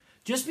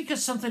Just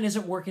because something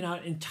isn't working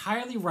out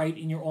entirely right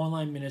in your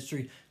online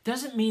ministry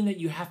doesn't mean that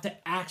you have to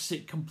axe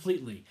it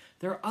completely.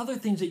 There are other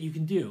things that you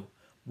can do.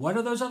 What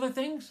are those other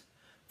things?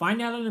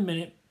 Find out in a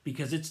minute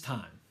because it's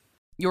time.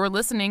 You're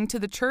listening to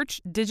the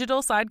Church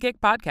Digital Sidekick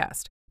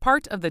Podcast,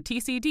 part of the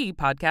TCD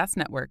Podcast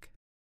Network.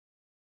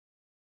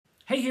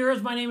 Hey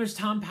heroes, my name is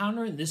Tom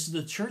Pounder, and this is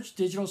the Church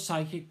Digital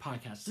Sidekick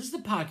Podcast. This is the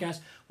podcast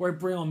where I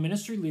bring on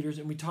ministry leaders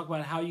and we talk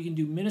about how you can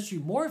do ministry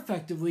more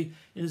effectively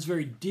in this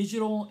very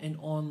digital and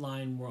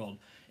online world.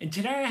 And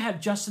today I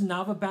have Justin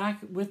Nava back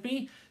with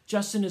me.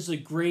 Justin is a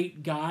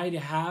great guy to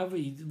have.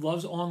 He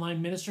loves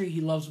online ministry,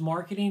 he loves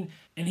marketing,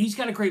 and he's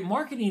got a great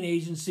marketing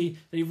agency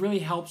that he really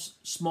helps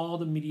small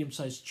to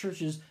medium-sized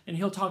churches, and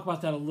he'll talk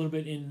about that a little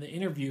bit in the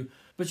interview.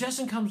 But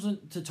Justin comes in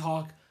to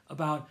talk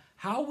about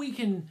how we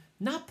can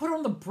not put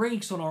on the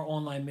brakes on our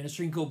online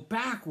ministry and go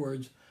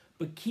backwards,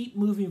 but keep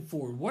moving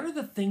forward. What are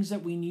the things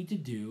that we need to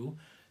do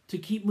to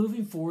keep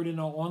moving forward in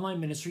our online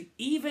ministry,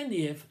 even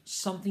if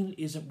something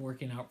isn't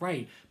working out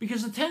right?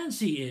 Because the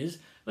tendency is,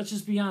 let's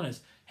just be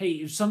honest, hey,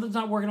 if something's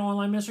not working in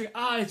online ministry,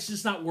 it's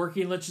just not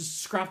working. Let's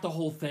just scrap the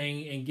whole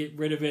thing and get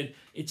rid of it.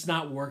 It's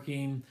not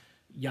working,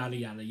 yada,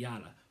 yada,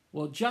 yada.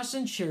 Well,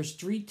 Justin shares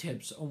 3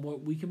 tips on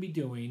what we can be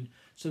doing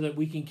so that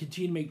we can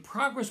continue to make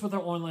progress with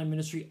our online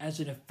ministry as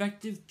an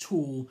effective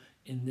tool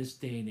in this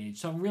day and age.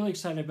 So I'm really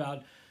excited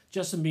about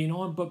Justin being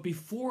on. But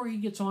before he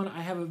gets on,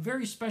 I have a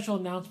very special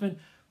announcement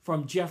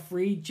from Jeff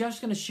Reed.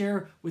 Jeff's going to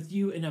share with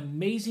you an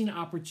amazing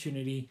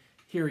opportunity.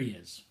 Here he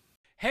is.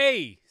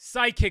 Hey,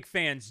 Sidekick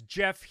fans,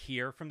 Jeff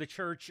here from the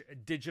Church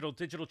Digital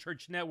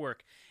Church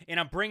Network, and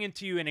I'm bringing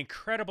to you an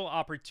incredible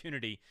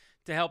opportunity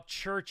to help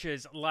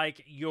churches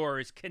like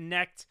yours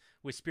connect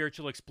with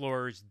spiritual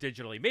explorers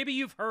digitally. Maybe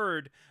you've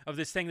heard of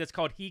this thing that's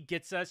called He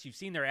Gets Us. You've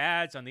seen their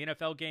ads on the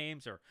NFL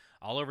games or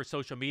all over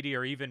social media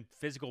or even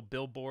physical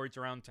billboards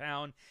around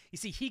town. You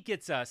see, He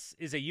Gets Us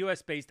is a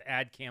US-based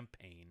ad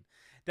campaign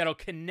that'll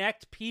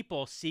connect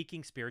people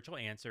seeking spiritual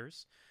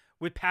answers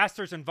with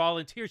pastors and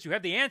volunteers who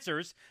have the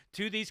answers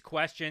to these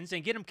questions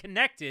and get them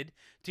connected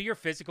to your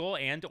physical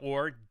and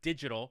or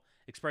digital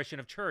expression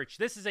of church.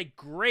 This is a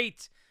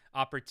great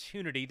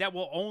opportunity that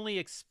will only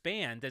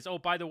expand as, oh,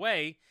 by the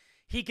way,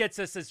 He Gets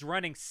Us is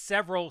running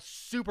several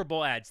Super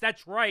Bowl ads.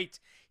 That's right.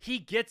 He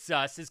Gets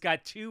Us has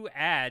got 2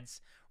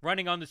 ads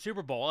running on the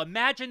Super Bowl.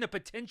 Imagine the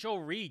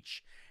potential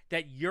reach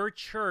that your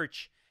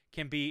church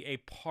can be a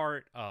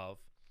part of.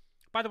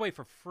 By the way,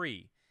 for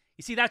free.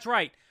 You see, that's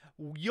right.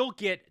 You'll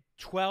get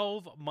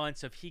 12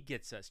 months of He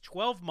Gets Us,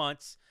 12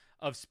 months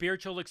of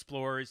Spiritual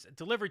Explorers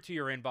delivered to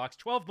your inbox,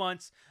 12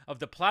 months of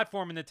the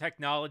platform and the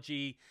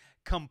technology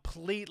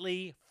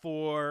completely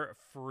for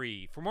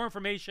free. For more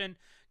information,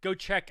 go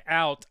check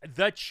out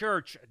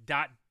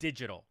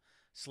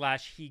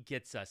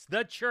thechurch.digital/HeGetsUs,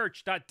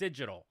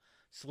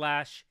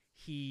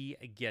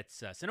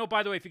 thechurch.digital/HeGetsUs. And oh,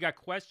 by the way, if you got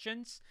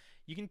questions,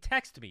 you can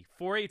text me,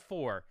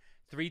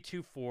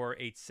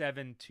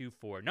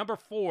 484-324-8724. Number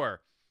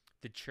 4,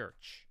 the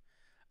church.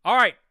 All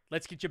right,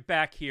 let's get you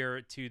back here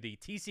to the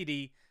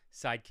TCD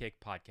Sidekick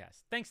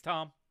Podcast. Thanks,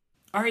 Tom.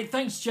 All right,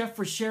 thanks, Jeff,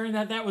 for sharing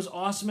that. That was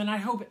awesome. And I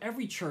hope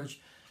every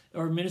church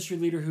or ministry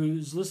leader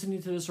who's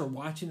listening to this or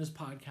watching this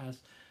podcast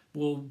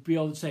will be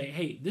able to say,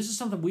 hey, this is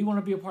something we want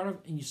to be a part of,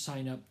 and you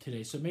sign up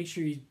today. So make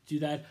sure you do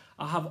that.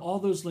 I'll have all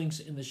those links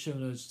in the show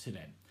notes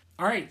today.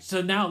 All right,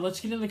 so now let's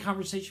get into the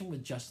conversation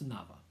with Justin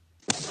Nava.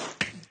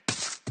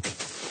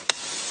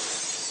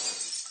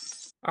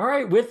 All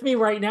right, with me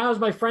right now is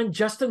my friend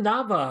Justin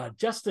Nava.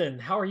 Justin,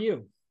 how are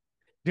you?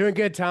 Doing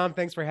good, Tom.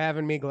 Thanks for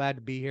having me. Glad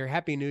to be here.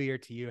 Happy New Year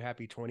to you.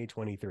 Happy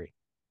 2023.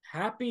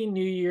 Happy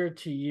New Year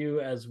to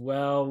you as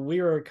well. We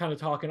were kind of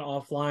talking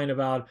offline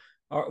about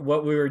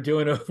what we were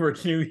doing over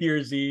New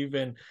Year's Eve,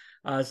 and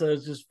so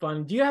it's just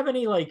fun. Do you have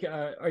any,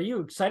 are you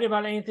excited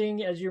about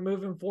anything as you're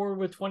moving forward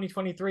with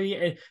 2023?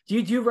 And do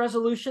you do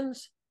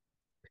resolutions?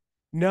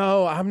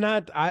 No, I'm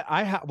not.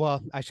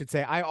 Well, I should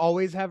say I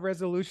always have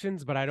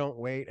resolutions, but I don't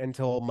wait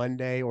until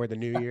Monday or the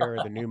new year or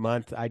the new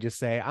month. I just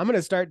say, I'm going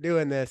to start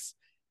doing this,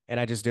 and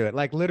I just do it.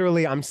 Like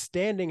literally, I'm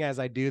standing as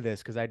I do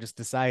this because I just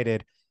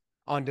decided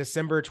on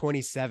December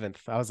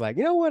 27th, I was like,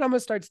 you know what? I'm going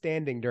to start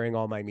standing during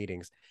all my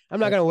meetings. I'm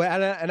not going to wait.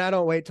 And I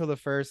don't wait till the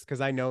 1st because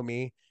I know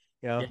me,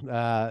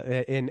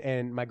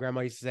 and my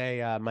grandma used to say,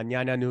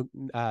 mañana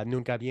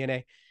nunca viene,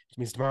 which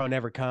means tomorrow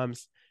never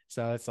comes.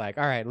 So it's like,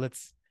 all right,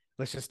 let's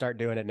just start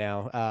doing it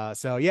now.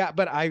 So yeah,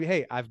 but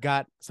I've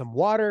got some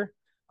water.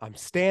 I'm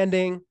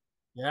standing.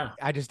 Yeah.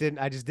 I just did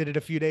it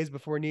a few days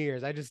before New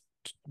Year's. I just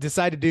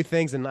decided to do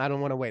things and I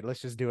don't want to wait.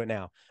 Let's just do it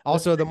now.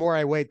 Also, the more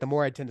I wait, the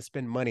more I tend to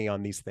spend money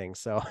on these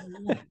things. So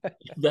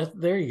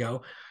there you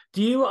go.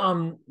 Do you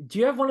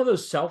have one of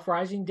those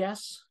self-rising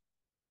desks?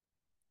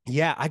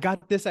 Yeah, I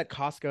got this at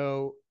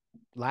Costco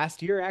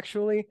last year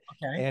actually.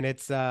 Okay. And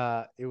it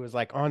was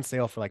like on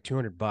sale for like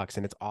 $200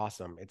 and it's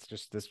awesome. It's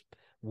just this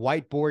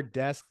whiteboard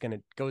desk and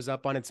it goes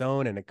up on its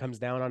own and it comes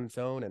down on its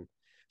own, and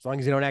as long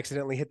as you don't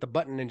accidentally hit the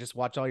button and just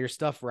watch all your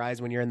stuff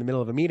rise when you're in the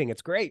middle of a meeting,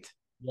 it's great.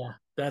 Yeah,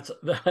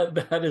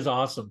 that is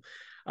awesome.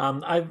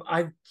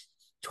 I've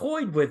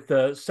toyed with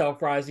the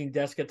self-rising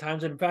desk at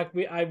times. In fact,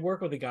 I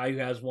work with a guy who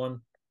has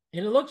one,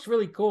 and it looks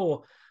really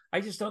cool. I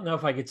just don't know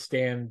if I could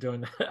stand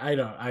doing that. I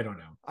don't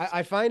know.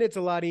 I find it's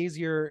a lot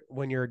easier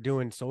when you're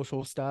doing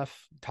social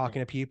stuff,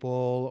 talking to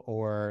people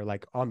or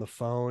like on the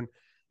phone,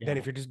 than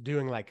if you're just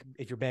doing like,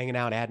 if you're banging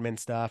out admin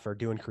stuff or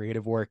doing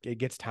creative work. It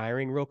gets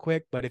tiring real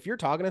quick. But if you're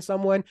talking to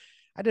someone,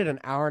 I did an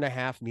 1.5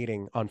 hour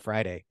meeting on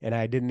Friday and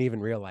I didn't even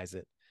realize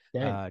it,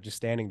 just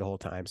standing the whole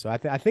time. So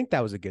I think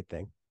that was a good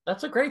thing.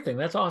 That's a great thing.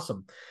 That's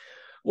awesome.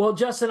 Well,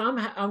 Justin,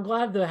 I'm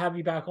glad to have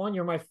you back on.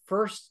 You're my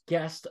first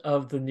guest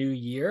of the new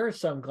year,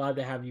 so I'm glad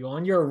to have you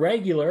on. You're a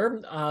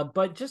regular,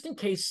 but just in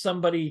case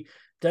somebody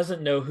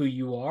doesn't know who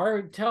you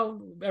are,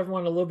 tell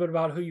everyone a little bit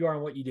about who you are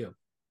and what you do.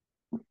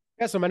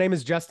 Yeah, so my name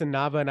is Justin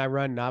Nava, and I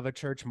run Nava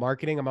Church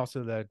Marketing. I'm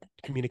also the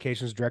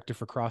communications director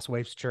for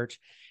Crosswaves Church,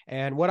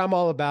 and what I'm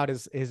all about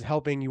is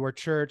helping your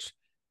church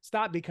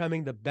stop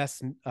becoming the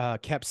best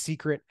kept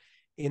secret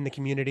in the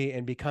community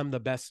and become the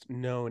best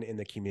known in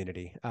the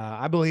community.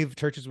 I believe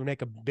churches would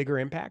make a bigger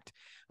impact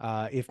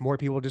if more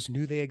people just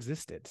knew they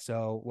existed.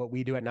 So what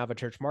we do at Nava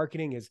Church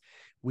Marketing is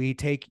we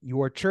take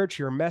your church,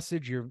 your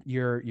message,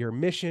 your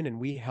mission, and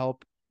we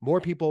help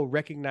more people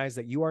recognize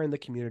that you are in the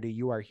community.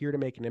 You are here to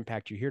make an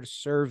impact. You're here to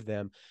serve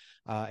them.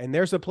 And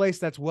there's a place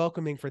that's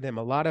welcoming for them.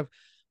 A lot of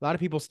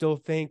people still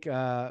think,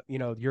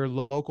 your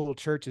local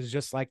church is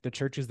just like the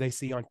churches they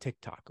see on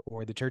TikTok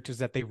or the churches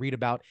that they read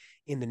about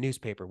in the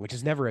newspaper, which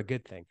is never a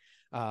good thing.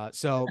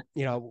 So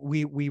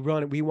we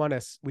want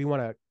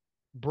to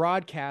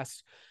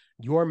broadcast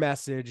your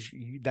message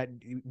that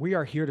we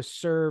are here to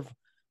serve.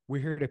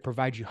 We're here to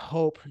provide you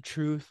hope,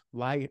 truth,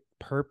 light,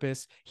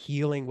 purpose,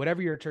 healing,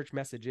 whatever your church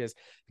message is,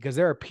 because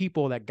there are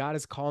people that God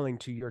is calling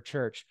to your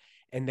church,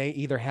 and they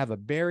either have a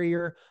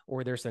barrier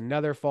or there's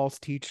another false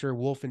teacher,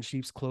 wolf in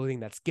sheep's clothing,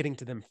 that's getting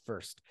to them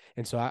first.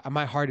 And so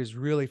my heart is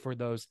really for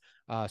those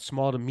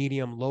small to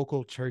medium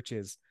local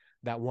churches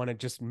that want to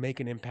just make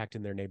an impact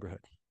in their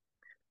neighborhood.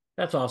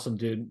 That's awesome,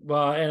 dude.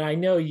 Well, and I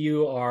know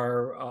you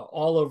are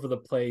all over the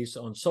place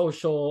on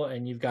social,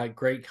 and you've got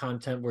great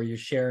content where you're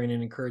sharing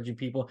and encouraging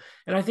people.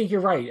 And I think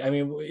you're right. I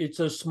mean, it's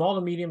those small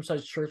to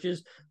medium-sized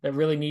churches that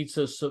really needs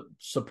to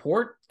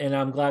support. And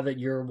I'm glad that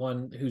you're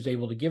one who's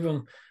able to give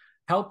them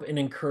help and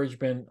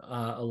encouragement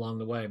along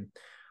the way.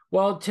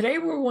 Well, today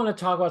we want to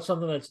talk about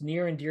something that's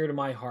near and dear to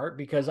my heart,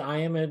 because I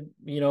am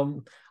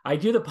I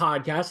do the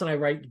podcast and I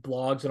write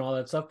blogs and all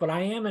that stuff, but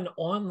I am an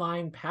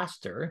online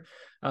pastor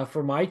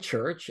for my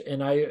church,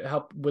 and I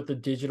help with the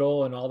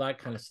digital and all that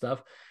kind of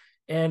stuff.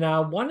 And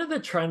one of the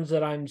trends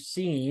that I'm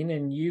seeing,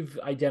 and you've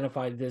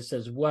identified this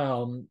as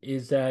well,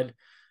 is that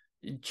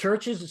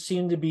churches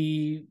seem to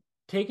be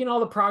taking all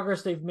the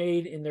progress they've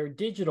made in their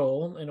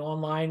digital and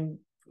online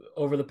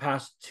over the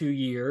past 2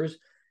 years,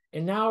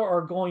 and now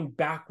are going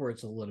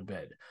backwards a little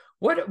bit.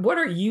 What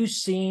are you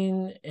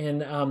seeing,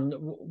 and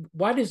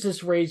why does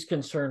this raise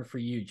concern for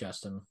you,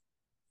 Justin?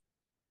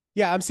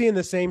 Yeah, I'm seeing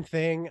the same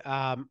thing.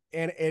 And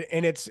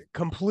it's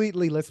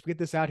completely, let's get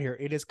this out here,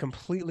 it is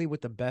completely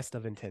with the best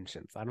of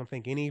intentions. I don't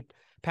think any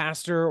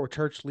pastor or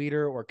church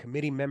leader or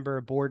committee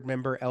member, board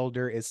member,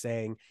 elder is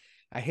saying,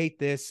 I hate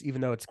this, even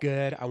though it's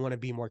good. I want to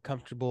be more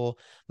comfortable.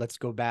 Let's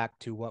go back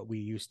to what we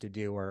used to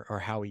do or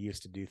how we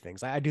used to do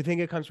things. I do think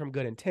it comes from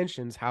good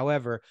intentions.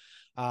 However,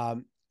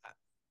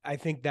 I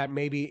think that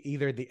maybe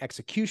either the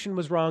execution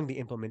was wrong, the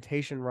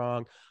implementation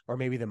wrong, or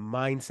maybe the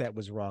mindset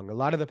was wrong. A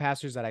lot of the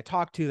pastors that I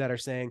talk to that are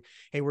saying,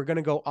 hey, we're going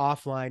to go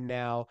offline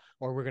now,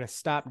 or we're going to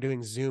stop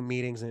doing Zoom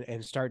meetings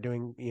and start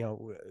doing,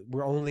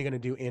 we're only going to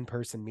do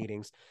in-person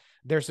meetings.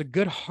 There's a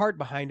good heart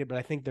behind it, but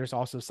I think there's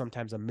also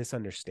sometimes a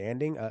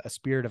misunderstanding, a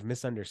spirit of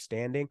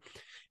misunderstanding.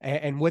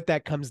 And what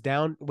that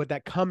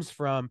comes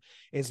from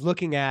is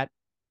looking at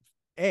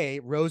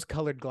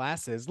rose-colored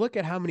glasses. Look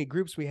at how many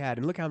groups we had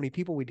and look how many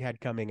people we'd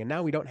had coming. And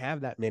now we don't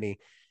have that many,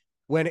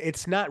 when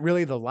it's not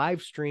really the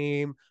live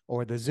stream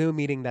or the Zoom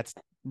meeting that's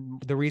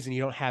the reason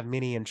you don't have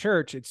many in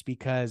church. It's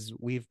because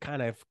we've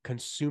kind of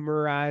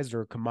consumerized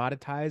or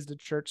commoditized a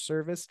church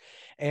service.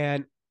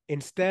 And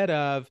instead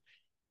of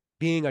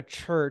being a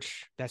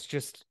church that's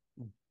just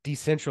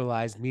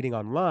decentralized meeting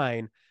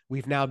online,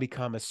 we've now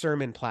become a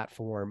sermon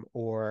platform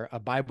or a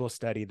Bible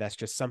study that's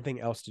just something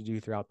else to do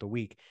throughout the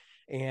week.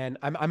 And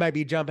I might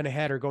be jumping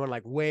ahead or going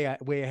like way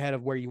ahead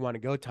of where you want to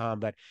go,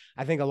 Tom, but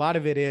I think a lot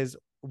of it is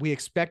we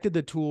expected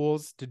the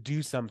tools to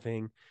do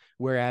something,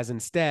 whereas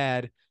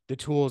instead the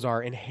tools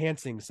are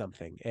enhancing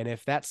something. And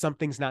if that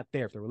something's not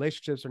there, if the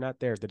relationships are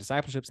not there, if the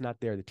discipleship's not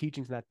there, the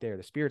teaching's not there,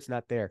 the Spirit's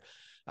not there,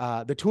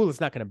 the tool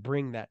is not going to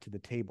bring that to the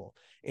table.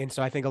 And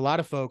so I think a lot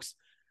of folks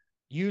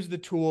use the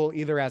tool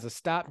either as a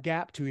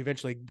stopgap to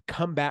eventually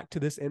come back to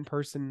this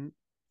in-person,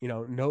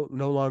 no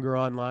longer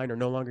online or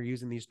no longer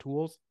using these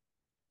tools,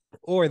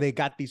 or they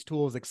got these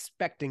tools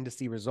expecting to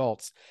see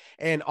results.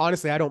 And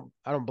honestly, I don't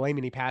blame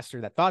any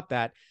pastor that thought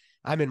that.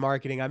 I'm in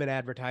marketing, I'm in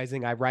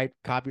advertising, I write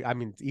copy. I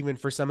mean, even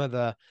for some of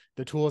the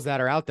tools that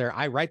are out there,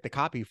 I write the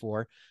copy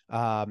for,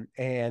 I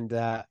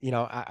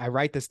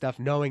write this stuff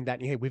knowing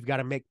that, hey, we've got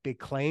to make big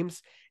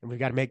claims and we've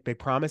got to make big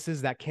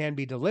promises that can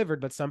be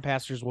delivered. But some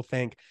pastors will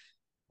think,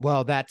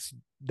 Well, that's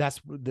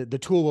the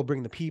tool will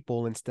bring the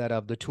people instead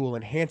of the tool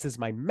enhances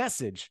my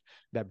message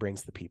that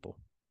brings the people.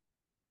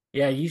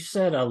 Yeah, you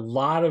said a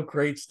lot of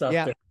great stuff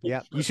Yeah, there.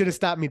 yeah. You should have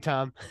stopped me,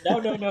 Tom.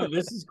 No.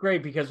 This is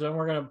great because then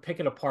we're going to pick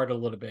it apart a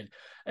little bit.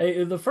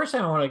 The first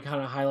thing I want to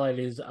kind of highlight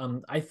is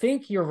I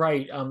think you're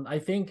right. I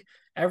think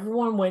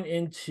everyone went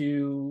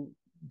into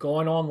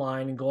going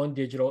online and going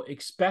digital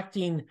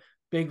expecting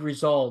big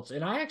results.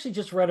 And I actually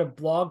just read a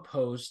blog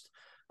post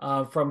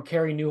from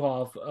Kerry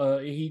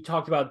Newhoff. He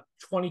talked about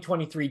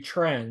 2023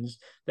 trends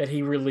that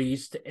he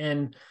released.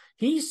 And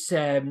he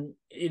said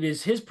it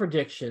is his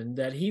prediction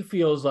that he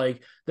feels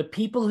like the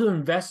people who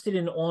invested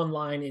in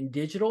online and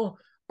digital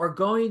are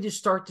going to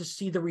start to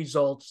see the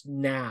results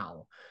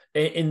now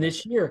in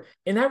this year.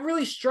 And that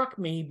really struck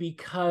me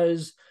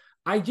because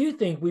I do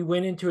think we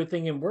went into a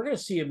thing and we're going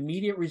to see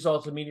immediate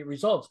results.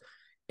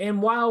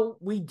 And while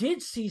we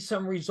did see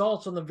some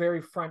results on the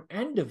very front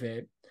end of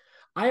it,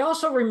 I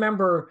also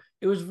remember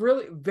it was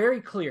really very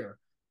clear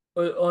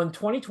on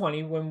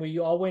 2020 when we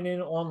all went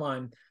in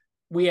online.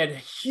 We had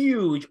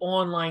huge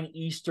online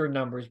Easter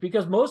numbers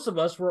because most of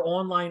us were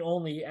online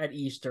only at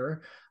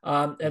Easter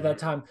at that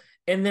time.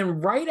 And then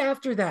right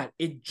after that,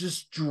 it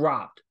just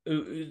dropped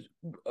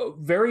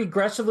very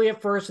aggressively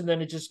at first. And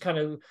then it just kind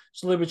of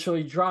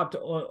slowly dropped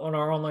on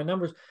our online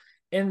numbers.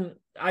 And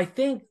I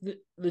think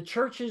the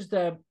churches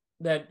that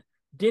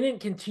didn't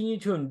continue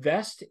to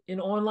invest in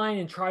online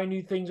and try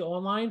new things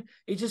online,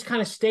 it just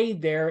kind of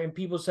stayed there. And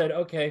people said,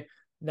 okay,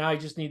 now I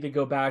just need to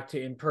go back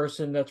to in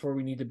person. That's where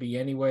we need to be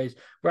anyways,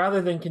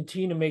 rather than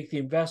continue to make the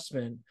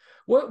investment.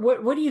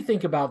 What do you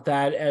think about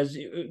that?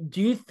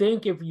 Do you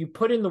think if you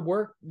put in the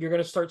work, you're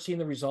going to start seeing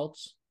the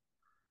results?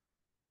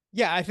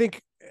 Yeah, I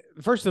think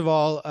first of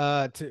all,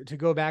 to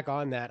go back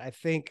on that, I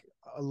think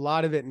a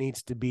lot of it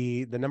needs to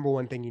be the number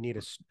one thing you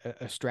need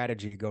a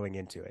strategy going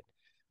into it.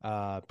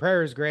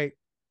 Prayer is great.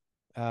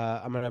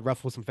 I'm going to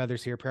ruffle some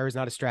feathers here. Prayer is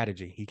not a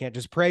strategy. You can't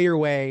just pray your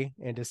way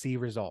and to see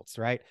results,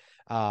 right?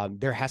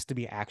 There has to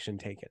be action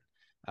taken.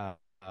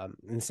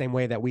 In the same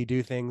way that we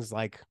do things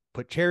like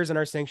put chairs in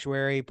our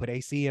sanctuary, put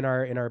AC in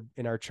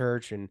our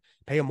church, and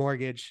pay a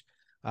mortgage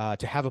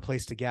to have a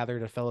place to gather,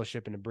 to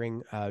fellowship, and to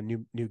bring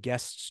new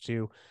guests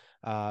to.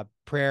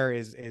 Prayer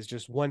is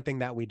just one thing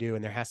that we do,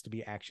 and there has to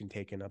be action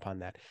taken upon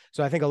that.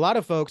 So I think a lot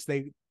of folks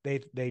they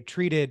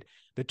treated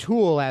the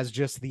tool as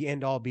just the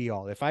end all be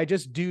all. If I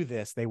just do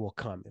this, they will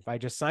come. If I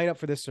just sign up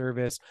for this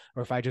service,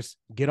 or if I just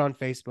get on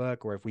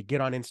Facebook, or if we get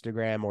on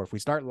Instagram, or if we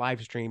start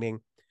live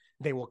streaming,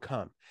 they will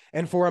come.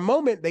 And for a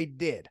moment they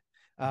did,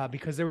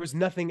 because there was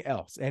nothing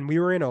else. And we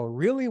were in a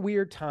really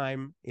weird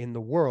time in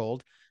the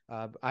world.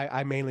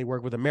 I mainly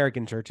work with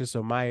American churches,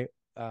 so my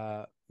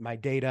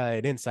data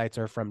and insights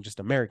are from just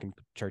American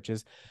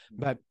churches.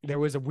 But there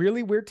was a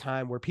really weird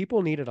time where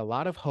people needed a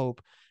lot of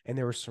hope, and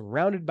they were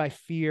surrounded by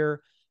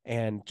fear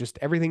and just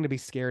everything to be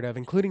scared of,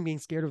 including being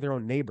scared of their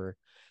own neighbor,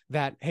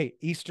 that, hey,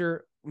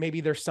 Easter,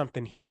 maybe there's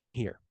something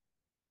here.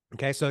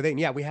 Okay. So then,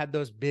 yeah, we had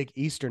those big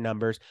Easter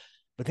numbers,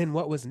 but then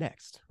what was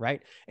next?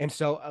 Right. And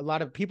so a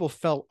lot of people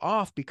fell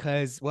off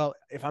because, well,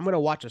 if I'm going to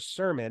watch a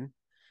sermon,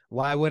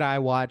 why would I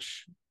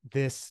watch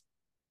this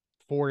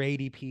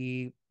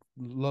 480p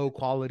low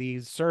quality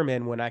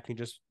sermon when I can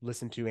just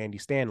listen to Andy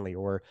Stanley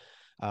or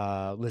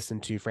listen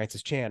to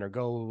Francis Chan or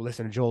go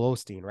listen to Joel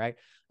Osteen, right?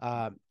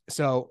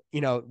 So,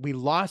 we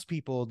lost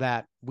people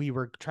that we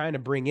were trying to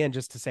bring in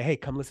just to say, hey,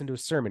 come listen to a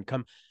sermon,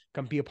 come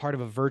be a part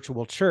of a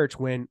virtual church,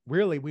 when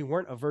really we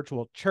weren't a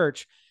virtual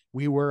church.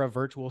 We were a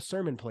virtual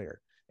sermon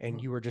player,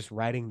 and you were just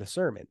writing the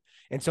sermon.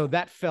 And so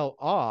that fell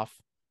off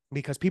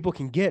because people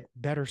can get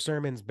better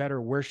sermons,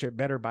 better worship,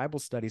 better Bible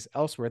studies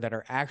elsewhere that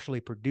are actually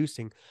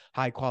producing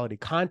high quality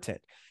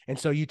content. And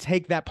so you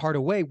take that part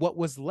away, what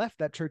was left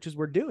that churches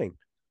were doing?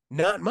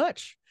 Not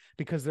much,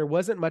 because there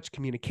wasn't much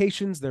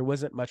communications, there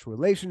wasn't much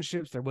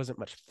relationships, there wasn't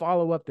much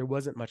follow-up, there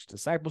wasn't much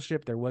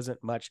discipleship, there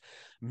wasn't much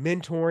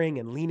mentoring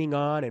and leaning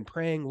on and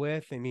praying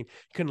with. I mean,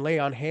 you can lay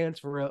on hands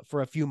for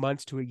a few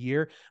months to a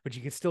year, but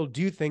you can still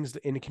do things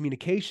in the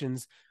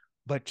communications.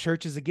 But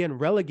churches, again,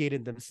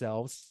 relegated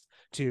themselves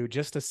to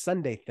just a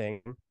Sunday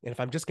thing. And if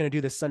I'm just going to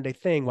do this Sunday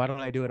thing, why don't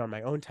I do it on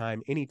my own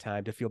time,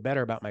 anytime, to feel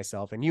better about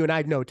myself? And you and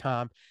I know,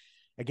 Tom,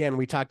 again,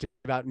 we talked a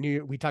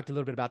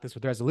little bit about this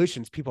with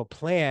resolutions. People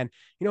plan,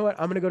 you know what,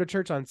 I'm going to go to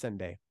church on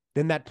Sunday.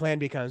 Then that plan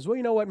becomes, well,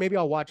 you know what, maybe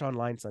I'll watch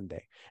online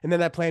Sunday. And then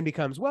that plan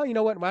becomes, well, you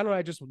know what, why don't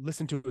I just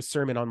listen to a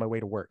sermon on my way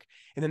to work?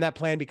 And then that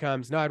plan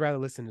becomes, no, I'd rather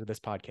listen to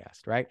this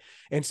podcast, right?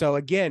 And so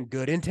again,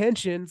 good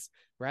intentions,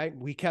 right?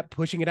 We kept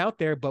pushing it out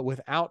there, but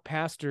without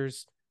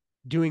pastors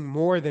doing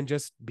more than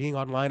just being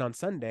online on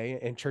Sunday,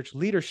 and church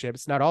leadership,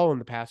 it's not all in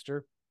the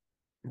pastor,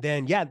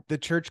 then yeah, the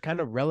church kind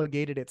of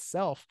relegated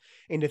itself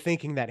into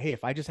thinking that, hey,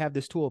 if I just have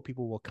this tool,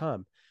 people will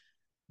come.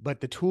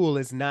 But the tool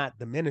is not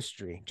the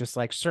ministry, just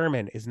like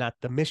sermon is not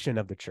the mission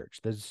of the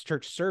church. The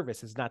church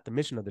service is not the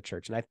mission of the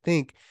church. And I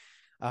think,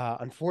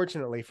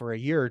 unfortunately, for a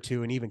year or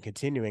two, and even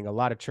continuing, a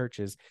lot of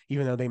churches,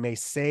 even though they may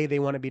say they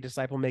want to be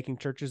disciple-making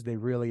churches, they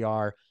really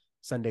are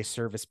Sunday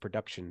service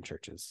production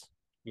churches.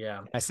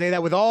 Yeah. I say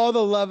that with all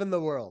the love in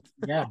the world.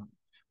 Yeah.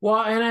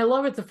 Well, and I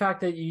love it the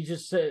fact that you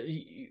just said,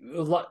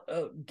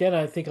 again,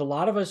 I think a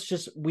lot of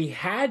us we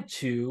had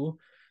to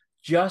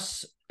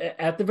just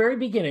at the very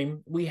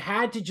beginning, we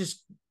had to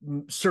just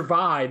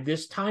survive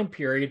this time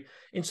period.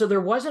 And so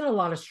there wasn't a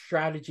lot of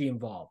strategy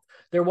involved.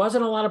 There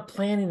wasn't a lot of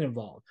planning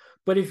involved.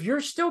 But if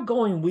you're still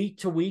going week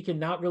to week and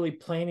not really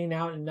planning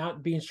out and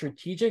not being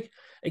strategic,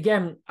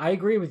 again, I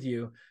agree with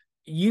you.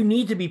 You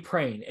need to be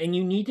praying, and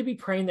you need to be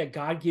praying that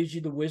God gives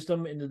you the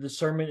wisdom and the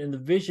discernment and the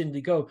vision to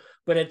go.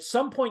 But at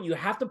some point, you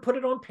have to put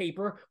it on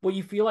paper, what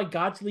you feel like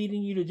God's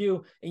leading you to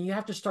do, and you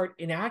have to start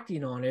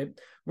enacting on it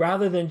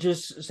rather than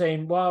just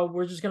saying, well,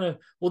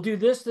 we'll do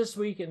this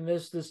week and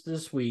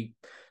this week.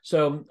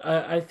 So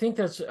I think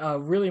that's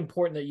really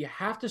important, that you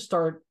have to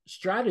start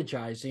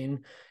strategizing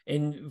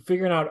and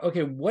figuring out,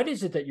 okay, what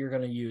is it that you're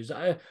going to use?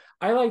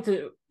 I like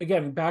to,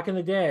 again, back in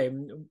the day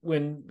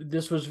when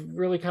this was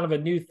really kind of a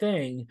new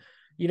thing,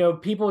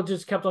 people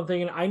just kept on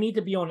thinking, I need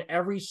to be on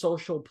every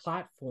social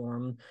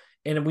platform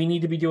and we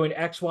need to be doing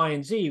X, Y,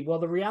 and Z. Well,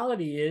 the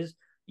reality is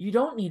you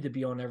don't need to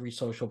be on every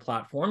social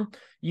platform.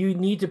 You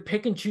need to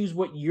pick and choose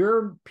what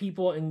your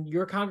people and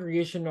your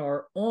congregation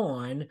are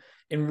on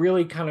and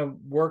really kind of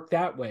work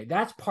that way.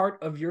 That's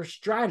part of your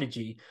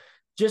strategy.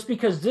 Just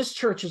because this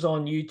church is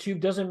on YouTube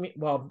doesn't mean,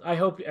 well, I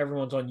hope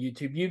everyone's on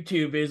YouTube.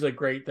 YouTube is a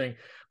great thing.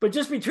 But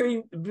just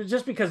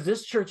because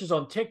this church is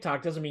on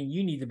TikTok doesn't mean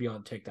you need to be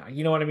on TikTok.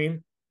 You know what I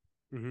mean?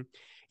 Mm-hmm.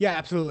 Yeah,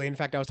 absolutely. In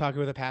fact, I was talking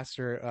with a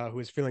pastor who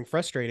was feeling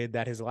frustrated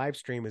that his live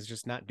stream is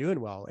just not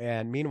doing well.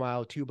 And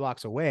meanwhile, 2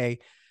 blocks away,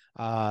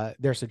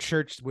 there's a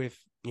church with,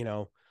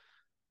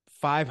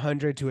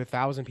 500 to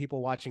 1,000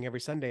 people watching every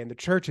Sunday. And the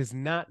church is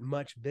not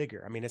much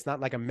bigger. I mean, it's not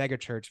like a mega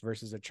church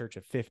versus a church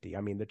of 50. I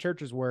mean, the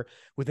churches were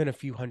within a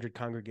few hundred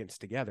congregants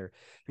together.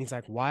 And he's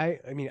like, why?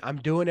 I mean, I'm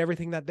doing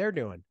everything that they're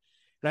doing.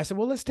 And I said,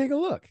 well, let's take a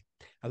look.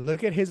 I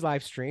look at his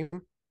live stream.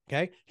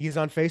 Okay. He's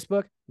on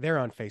Facebook. They're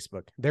on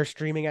Facebook. They're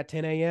streaming at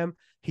 10 a.m.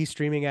 He's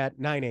streaming at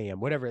 9 a.m.,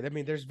 whatever. I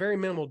mean, there's very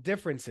minimal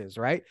differences,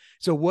 right?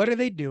 So what are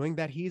they doing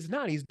that he's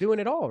not? He's doing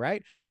it all,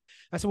 right?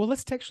 I said, well,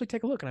 let's actually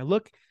take a look. And I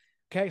look,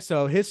 okay,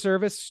 so his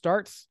service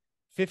starts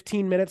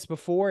 15 minutes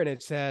before, and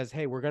it says,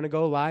 hey, we're going to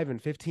go live in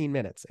 15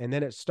 minutes. And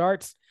then it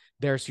starts,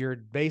 there's your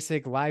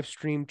basic live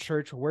stream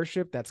church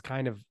worship that's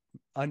kind of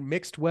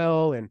unmixed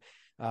well, and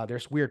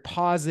there's weird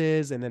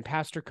pauses, and then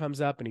pastor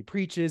comes up and he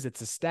preaches.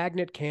 It's a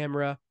stagnant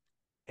camera,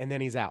 and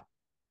then he's out.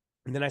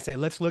 And then I say,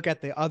 let's look at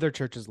the other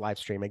church's live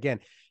stream. Again,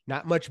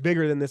 not much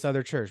bigger than this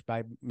other church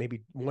by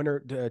maybe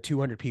 100 or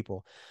 200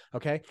 people.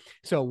 Okay.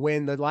 So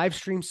when the live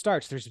stream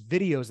starts, there's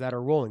videos that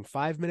are rolling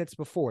 5 minutes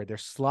before.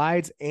 There's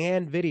slides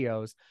and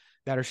videos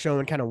that are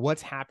showing kind of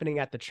what's happening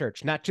at the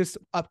church, not just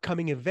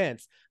upcoming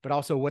events, but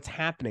also what's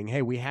happening.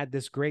 Hey, we had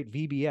this great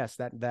VBS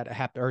that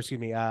happened, or excuse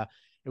me,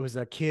 it was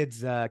a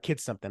kids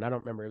something. I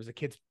don't remember. It was a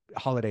kids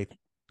holiday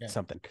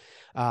something.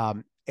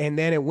 And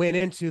then it went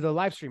into the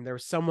live stream. There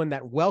was someone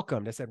that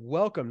welcomed. I said,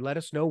 welcome, let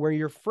us know where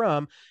you're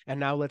from. And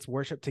now let's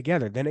worship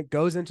together. Then it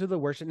goes into the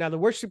worship. Now the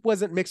worship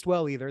wasn't mixed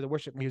well either. The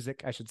worship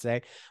music, I should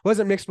say,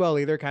 wasn't mixed well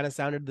either. Kind of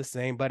sounded the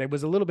same, but it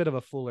was a little bit of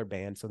a fuller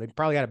band. So they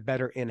probably had a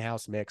better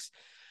in-house mix.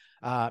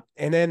 And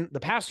then the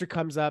pastor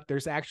comes up.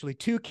 There's actually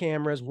 2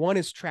 cameras. One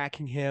is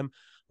tracking him.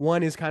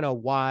 One is kind of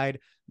wide.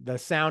 The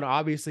sound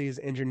obviously is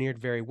engineered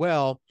very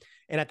well.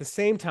 And at the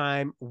same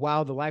time,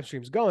 while the live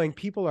stream's going,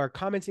 people are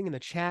commenting in the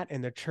chat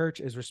and the church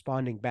is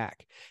responding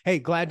back. Hey,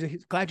 glad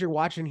you're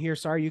watching here.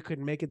 Sorry you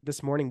couldn't make it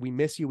this morning. We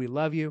miss you. We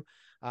love you.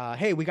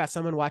 Hey, we got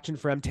someone watching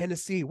from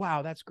Tennessee.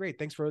 Wow, that's great.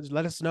 Thanks for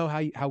let us know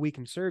how we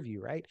can serve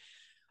you, right?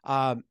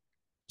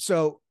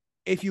 So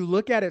if you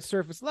look at it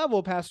surface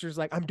level, pastor's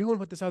like, I'm doing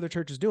what this other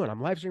church is doing.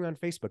 I'm live streaming on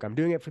Facebook. I'm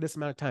doing it for this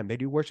amount of time. They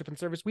do worship and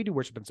service. We do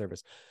worship and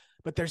service.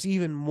 But there's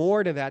even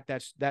more to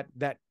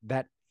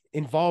that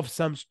involves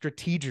some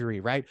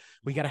strategery, right?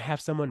 We got to have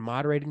someone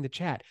moderating the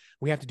chat.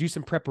 We have to do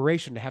some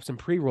preparation to have some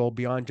pre-roll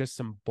beyond just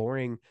some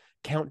boring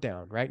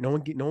countdown, right? No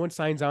one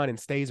signs on and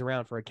stays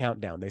around for a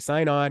countdown. They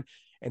sign on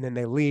and then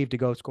they leave to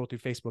go scroll through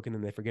Facebook and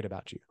then they forget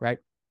about you, right?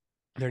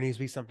 There needs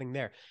to be something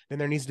there. Then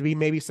there needs to be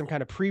maybe some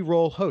kind of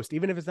pre-roll host,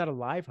 even if it's not a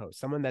live host,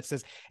 someone that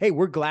says, hey,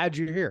 we're glad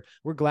you're here.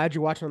 We're glad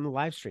you're watching on the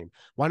live stream.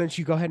 Why don't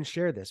you go ahead and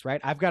share this,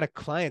 right? I've got a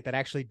client that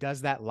actually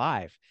does that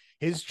live.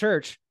 His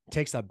church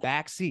takes a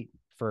back seat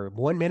for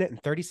 1 minute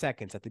and 30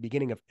 seconds at the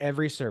beginning of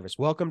every service.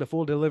 Welcome to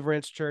Full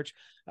Deliverance Church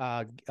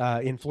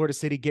in Florida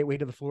City, gateway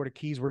to the Florida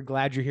Keys. We're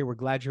glad you're here. We're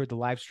glad you're at the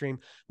live stream.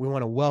 We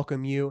want to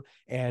welcome you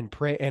and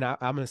pray. And I'm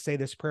going to say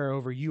this prayer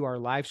over you, our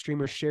live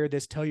streamers. Share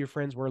this. Tell your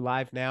friends we're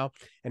live now.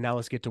 And now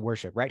let's get to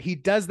worship, right? He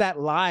does that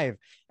live.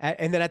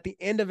 And then at the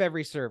end of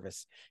every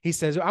service, he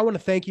says, I want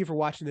to thank you for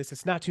watching this.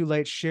 It's not too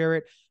late. Share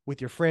it with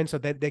your friends so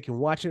that they can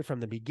watch it from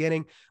the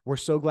beginning. We're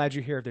so glad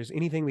you're here. If there's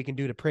anything we can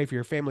do to pray for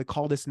your family,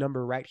 call this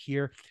number right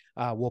here.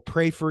 We'll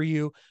pray for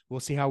you. We'll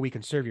see how we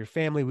can serve your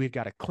family. We've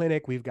got a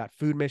clinic. We've got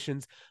food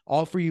missions,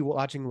 all for you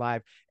watching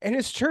live. And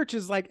his church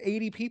is like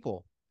 80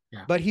 people,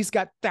 but he's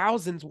got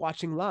thousands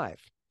watching live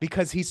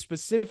because he's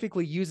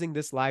specifically using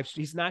this live.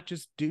 He's not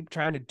just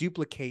trying to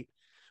duplicate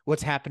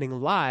what's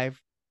happening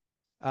live.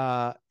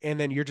 And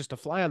then you're just a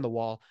fly on the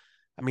wall.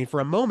 I mean, for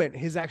a moment,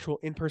 his actual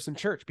in-person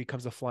church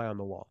becomes a fly on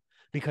the wall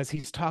because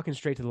he's talking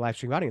straight to the live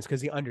stream audience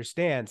because he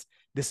understands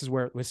this is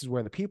where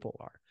the people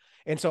are.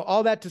 And so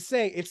all that to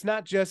say, it's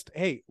not just,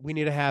 hey, we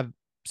need to have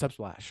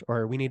Subsplash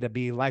or we need to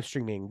be live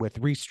streaming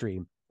with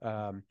Restream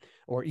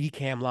or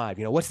Ecamm Live.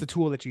 You know, what's the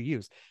tool that you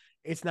use?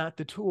 It's not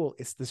the tool,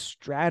 it's the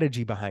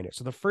strategy behind it.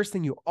 So the first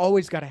thing you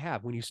always got to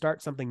have when you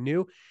start something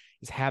new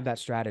is have that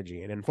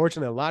strategy. And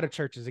unfortunately, a lot of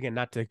churches, again,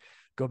 not to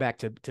go back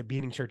to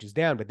beating churches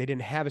down, but they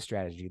didn't have a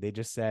strategy. They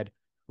just said,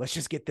 let's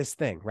just get this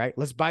thing, right?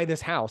 Let's buy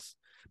this house,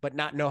 but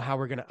not know how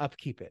we're going to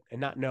upkeep it and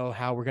not know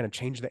how we're going to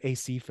change the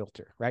AC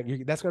filter,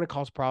 right? That's going to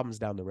cause problems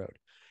down the road.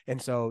 And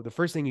so the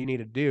first thing you need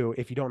to do,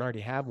 if you don't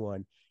already have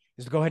one,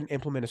 is to go ahead and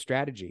implement a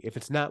strategy. If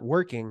it's not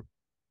working,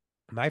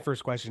 my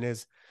first question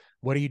is,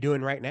 what are you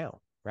doing right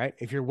now, right?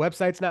 If your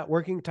website's not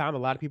working, Tom, a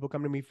lot of people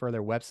come to me for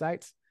their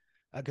websites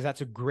because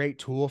that's a great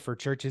tool for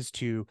churches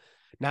to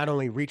not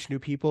only reach new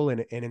people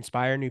and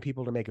inspire new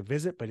people to make a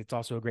visit, but it's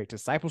also a great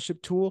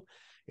discipleship tool.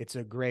 It's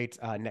a great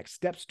next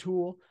steps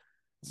tool.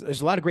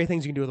 There's a lot of great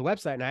things you can do with a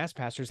website. And I ask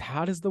pastors,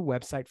 how does the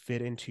website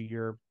fit into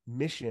your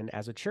mission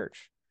as a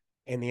church?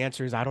 And the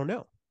answer is, I don't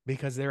know,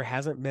 because there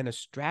hasn't been a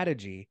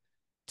strategy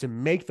to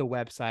make the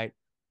website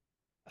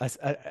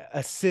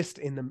assist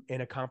in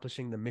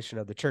accomplishing the mission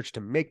of the church,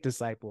 to make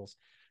disciples,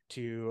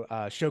 to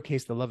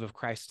showcase the love of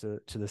Christ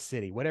to the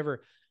city, whatever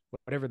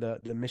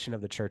the mission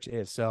of the church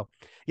is. So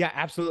yeah,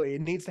 absolutely.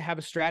 It needs to have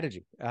a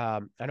strategy.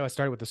 I know I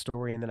started with the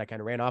story and then I kind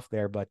of ran off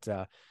there, but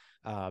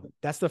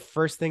that's the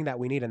first thing that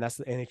we need. And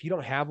if you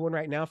don't have one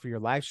right now for your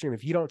live stream,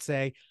 if you don't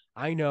say,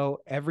 I know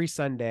every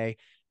Sunday,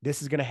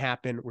 this is going to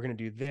happen. We're going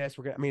to do this.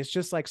 It's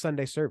just like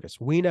Sunday service.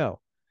 We know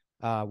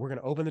we're going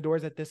to open the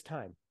doors at this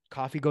time.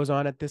 Coffee goes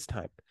on at this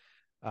time.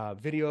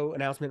 Video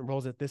announcement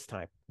rolls at this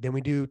time. Then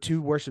we do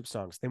 2 worship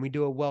songs. Then we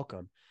do a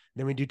welcome.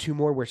 Then we do 2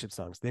 more worship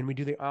songs. Then we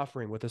do the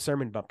offering with a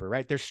sermon bumper,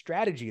 right? There's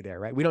strategy there,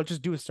 right? We don't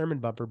just do a sermon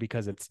bumper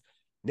because it's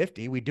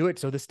nifty. We do it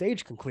so the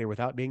stage can clear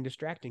without being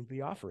distracting to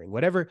the offering.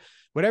 Whatever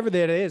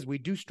that is, we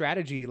do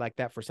strategy like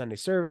that for Sunday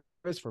service,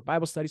 for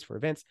Bible studies, for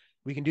events.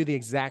 We can do the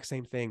exact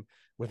same thing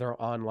with our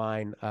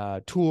online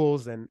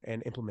tools and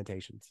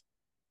implementations.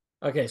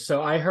 Okay,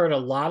 so I heard a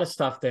lot of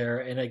stuff there,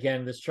 and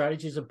again, the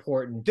strategy is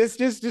important.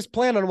 Just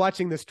plan on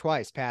watching this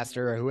twice,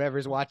 Pastor, or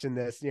whoever's watching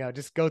this.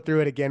 Just go through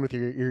it again with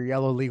your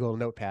yellow legal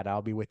notepad.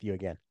 I'll be with you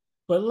again.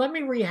 But let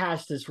me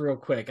rehash this real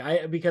quick.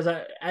 Because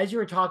as you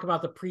were talking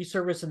about the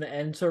pre-service and the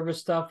end service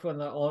stuff from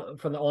the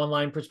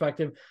online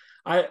perspective,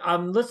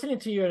 I'm listening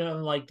to you and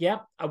I'm like,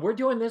 yep, we're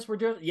doing this.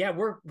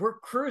 We're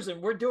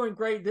cruising. We're doing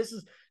great. This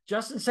is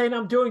Justin saying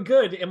I'm doing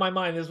good in my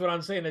mind is what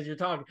I'm saying as you're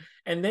talking.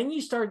 And then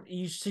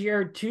you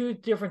share 2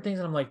 different things.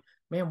 And I'm like,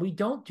 man, we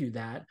don't do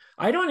that.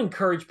 I don't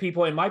encourage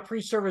people in my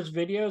pre-service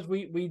videos.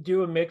 We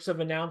do a mix of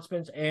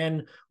announcements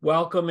and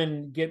welcome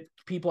and get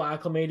people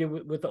acclimated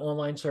with the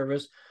online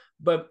service.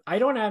 But I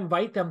don't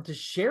invite them to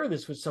share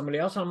this with somebody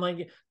else. I'm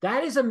like,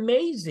 that is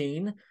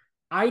amazing.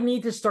 I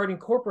need to start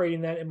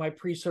incorporating that in my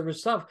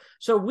pre-service stuff.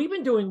 So we've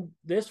been doing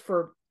this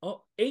for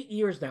 8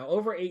 years now,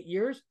 over 8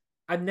 years.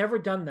 I've never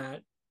done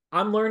that.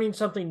 I'm learning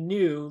something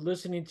new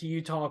listening to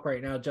you talk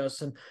right now,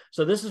 Justin.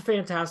 So this is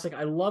fantastic.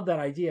 I love that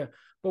idea.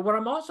 But what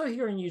I'm also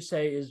hearing you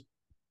say is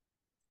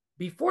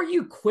before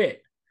you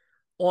quit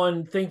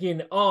on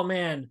thinking, oh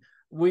man,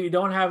 we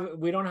don't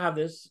have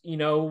this,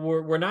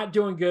 we're not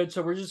doing good,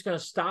 so we're just going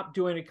to stop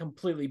doing it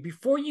completely.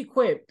 Before you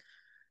quit,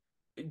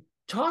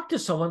 talk to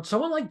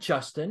someone like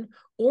Justin,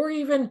 or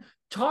even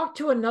talk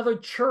to another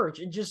church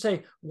and just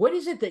say, what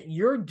is it that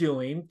you're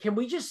doing? Can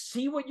we just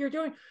see what you're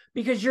doing?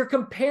 Because you're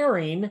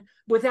comparing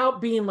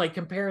without being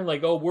comparing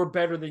oh, we're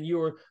better than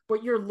you,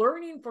 but you're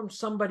learning from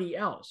somebody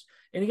else.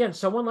 And again,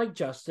 someone like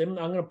Justin,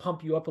 I'm going to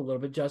pump you up a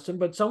little bit, Justin,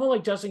 but someone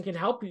like Justin can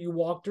help you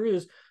walk through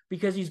this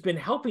because he's been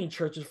helping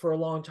churches for a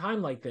long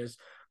time like this.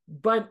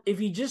 But if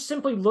you just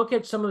simply look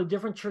at some of the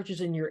different churches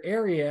in your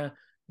area,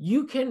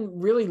 you can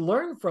really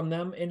learn from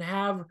them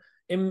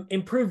and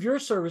improve your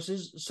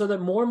services so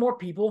that more and more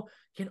people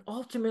can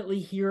ultimately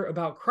hear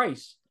about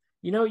Christ.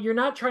 You're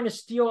not trying to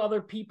steal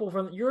other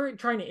people you're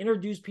trying to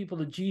introduce people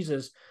to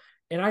Jesus.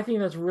 And I think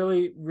that's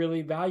really,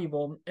 really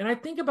valuable. And I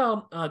think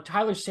about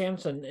Tyler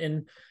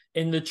Sampson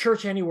in the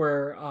Church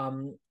Anywhere.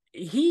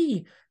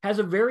 He has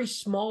a very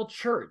small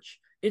church.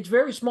 It's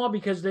very small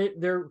because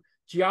they're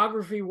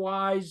geography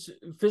wise,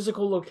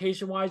 physical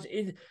location wise,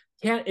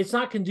 it's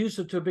not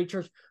conducive to a big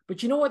church.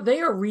 But you know what?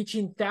 They are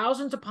reaching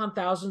thousands upon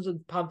thousands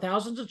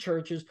of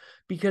churches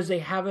because they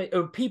have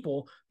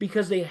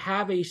because they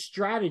have a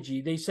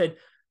strategy. They said,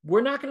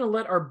 we're not going to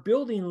let our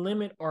building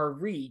limit our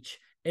reach.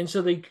 And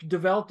so they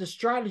developed a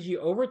strategy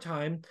over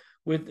time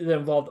that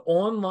involved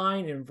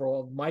online,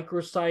 involved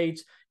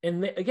microsites.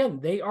 And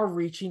they are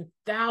reaching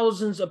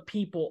thousands of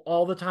people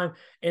all the time.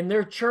 And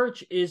their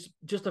church is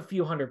just a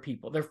few hundred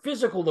people. Their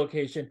physical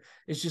location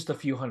is just a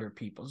few hundred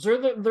people.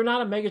 So they're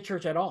not a mega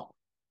church at all.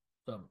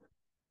 So.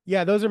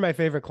 Yeah, those are my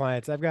favorite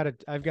clients. I've got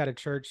a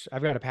church.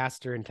 I've got a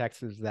pastor in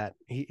Texas that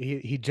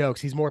he jokes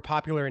he's more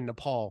popular in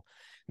Nepal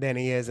than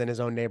he is in his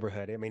own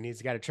neighborhood. I mean,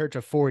 he's got a church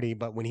of 40,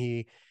 but when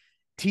he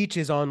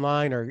teaches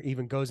online or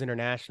even goes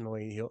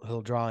internationally,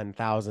 he'll draw in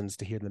thousands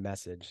to hear the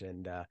message.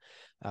 And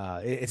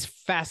it's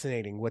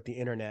fascinating what the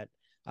internet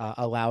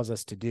allows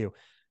us to do.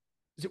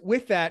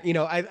 With that,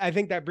 I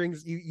think that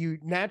brings you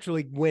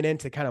naturally went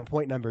into kind of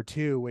point number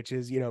 2, which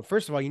is,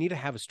 first of all, you need to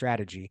have a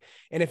strategy.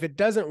 And if it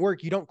doesn't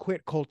work, you don't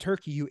quit cold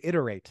turkey, you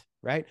iterate,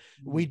 right?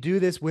 We do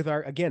this with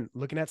again,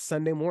 looking at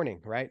Sunday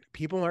morning, right?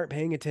 People aren't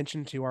paying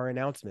attention to our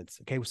announcements.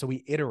 Okay. So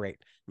we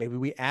iterate. Maybe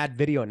we add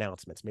video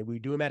announcements. Maybe we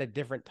do them at a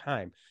different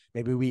time.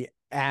 Maybe we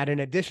add, in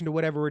addition to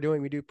whatever we're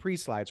doing, we do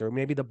pre-slides, or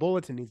maybe the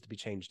bulletin needs to be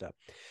changed up.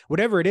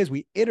 Whatever it is,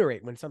 we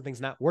iterate. When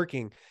something's not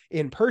working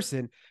in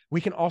person,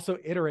 we can also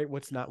iterate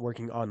what's not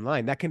working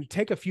online. That can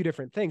take a few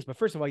different things, but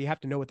first of all, you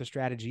have to know what the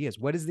strategy is.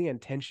 What is the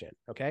intention?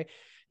 Okay.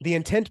 The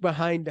intent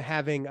behind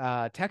having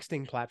a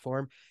texting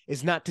platform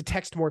is not to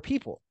text more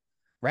people,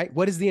 right?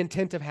 What is the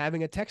intent of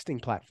having a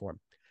texting platform?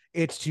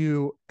 It's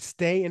to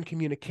stay in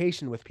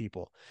communication with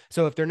people.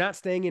 So if they're not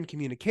staying in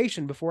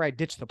communication, before I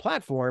ditch the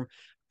platform,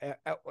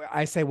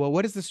 I say, well,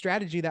 what is the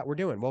strategy that we're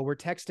doing? Well, we're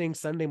texting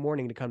Sunday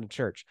morning to come to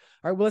church.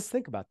 All right, well, let's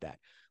think about that.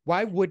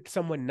 Why would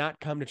someone not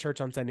come to church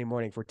on Sunday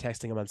morning if we're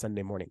texting them on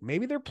Sunday morning?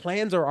 Maybe their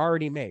plans are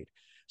already made.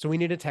 So we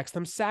need to text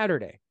them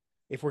Saturday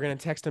if we're going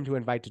to text them to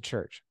invite to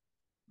church.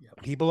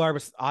 Yep. People are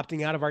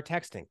opting out of our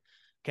texting.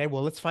 Okay,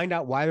 well, let's find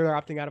out why they're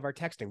opting out of our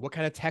texting. What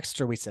kind of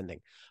texts are we sending?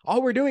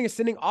 All we're doing is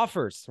sending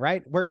offers,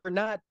 right? We're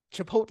not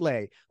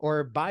Chipotle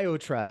or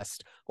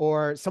BioTrust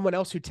or someone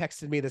else who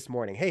texted me this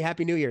morning. Hey,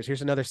 Happy New Year's.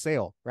 Here's another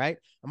sale, right?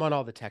 I'm on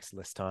all the text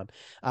lists, Tom.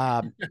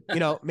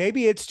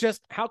 Maybe it's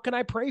just, how can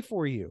I pray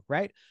for you,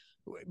 right?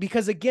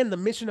 Because again, the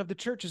mission of the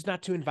church is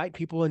not to invite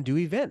people and do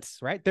events,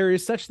 right? There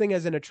is such thing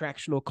as an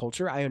attractional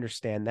culture. I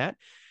understand that.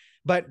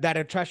 But that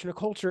attractional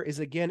culture is,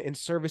 again, in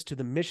service to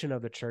the mission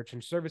of the church,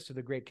 in service to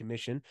the Great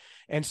Commission.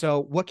 And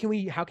so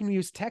how can we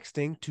use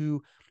texting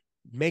to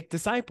make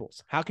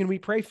disciples? How can we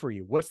pray for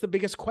you? What's the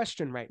biggest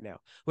question right now?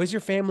 What does your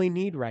family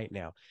need right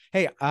now?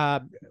 Hey,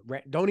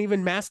 don't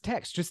even mass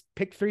text. Just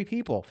pick 3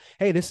 people.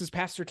 Hey, this is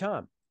Pastor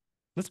Tom.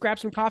 Let's grab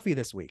some coffee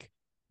this week.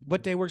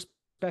 What day works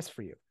best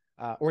for you?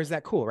 Or is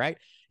that cool, right?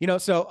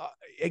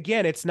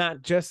 Again, it's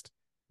not just,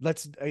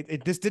 this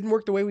didn't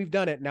work the way we've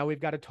done it. Now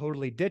we've got to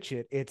totally ditch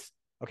it.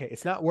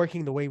 It's not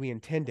working the way we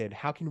intended.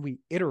 How can we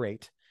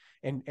iterate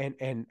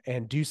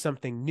and do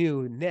something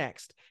new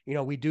next?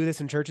 We do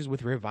this in churches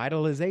with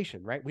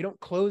revitalization, right? We don't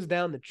close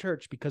down the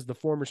church because the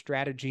former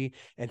strategy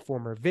and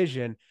former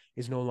vision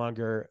is no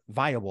longer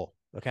viable.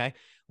 Okay.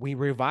 We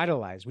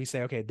revitalize. We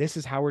say, okay, this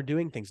is how we're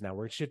doing things now.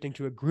 We're shifting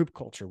to a group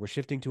culture. We're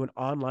shifting to an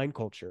online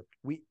culture.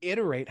 We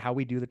iterate how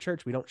we do the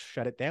church. We don't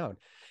shut it down.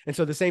 And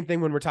so the same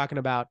thing when we're talking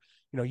about,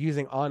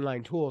 using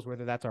online tools,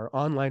 whether that's our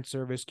online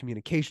service,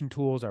 communication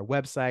tools, our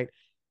website.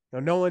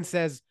 No one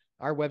says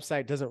our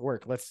website doesn't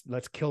work.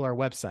 Let's kill our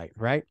website,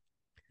 right?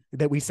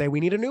 That we say we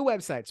need a new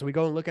website. So we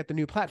go and look at the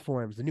new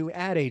platforms, the new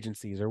ad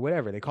agencies or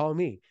whatever they call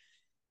me.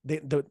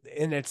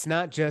 And it's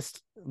not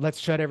just let's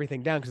shut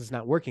everything down because it's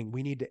not working.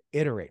 We need to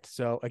iterate.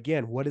 So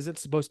again, what is it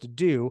supposed to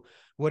do?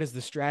 What is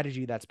the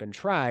strategy that's been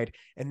tried?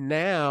 And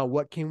now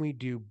what can we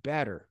do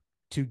better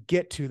to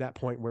get to that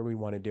point where we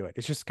want to do it?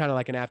 It's just kind of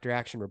like an after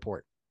action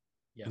report.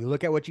 Yeah. You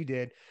look at what you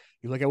did.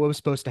 You look at what was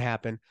supposed to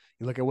happen.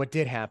 You look at what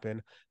did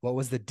happen. What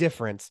was the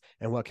difference?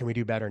 And what can we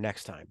do better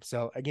next time?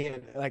 So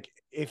again, like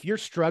if you're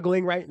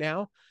struggling right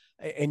now,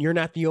 and you're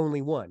not the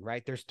only one,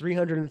 right? There's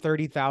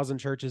 330,000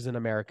 churches in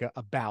America.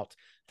 About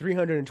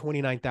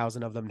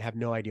 329,000 of them have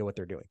no idea what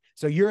they're doing.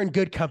 So you're in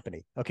good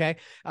company, okay?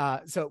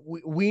 So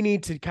we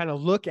need to kind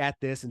of look at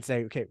this and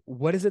say, okay,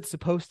 what is it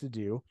supposed to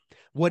do?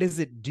 What is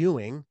it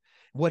doing?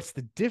 What's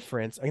the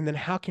difference? And then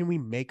how can we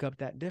make up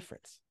that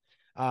difference?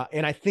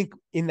 And I think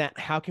in that,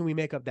 how can we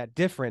make up that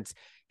difference?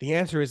 The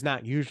answer is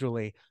not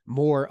usually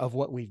more of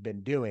what we've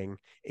been doing.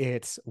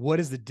 It's what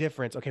is the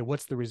difference? Okay,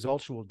 what's the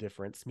resultual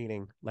difference?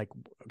 Meaning like,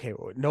 okay,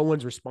 no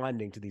one's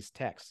responding to these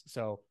texts.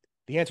 So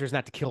the answer is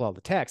not to kill all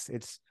the texts.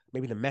 It's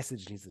maybe the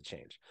message needs to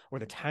change or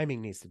the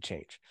timing needs to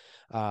change.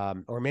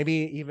 Or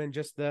maybe even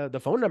just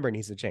the phone number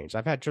needs to change.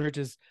 I've had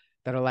churches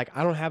that are like,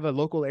 I don't have a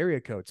local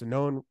area code, so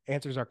no one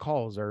answers our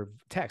calls or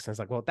texts. And it's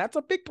like, well, that's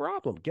a big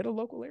problem. Get a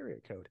local area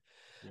code.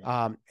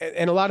 Yeah.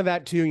 And a lot of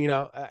that too,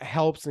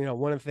 helps.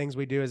 One of the things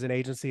we do as an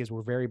agency is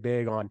we're very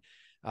big on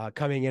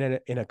coming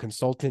in a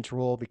consultant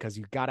role, because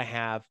you've got to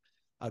have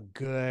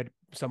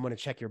someone to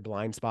check your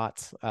blind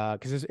spots,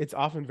 because it's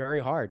often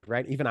very hard,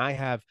 right? Even I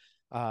have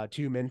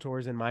 2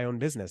 mentors in my own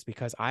business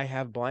because I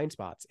have blind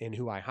spots in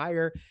who I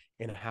hire,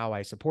 in how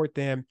I support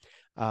them,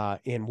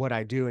 in what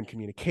I do in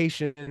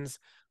communications.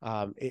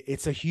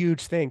 It's a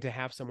huge thing to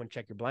have someone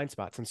check your blind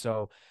spots. And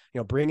so,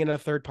 bring in a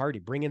third party,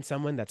 bring in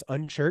someone that's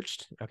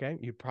unchurched. Okay.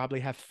 You probably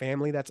have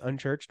family that's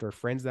unchurched or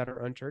friends that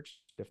are unchurched.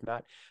 If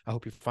not, I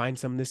hope you find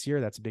some this year.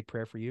 That's a big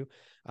prayer for you.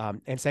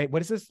 And say, what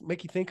does this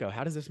make you think of?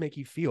 How does this make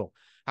you feel?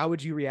 How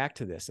would you react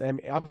to this?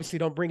 And obviously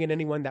don't bring in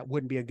anyone that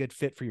wouldn't be a good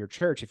fit for your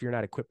church if you're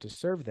not equipped to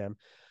serve them.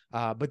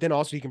 But then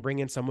also you can bring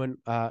in someone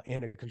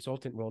in a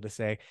consultant role to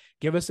say,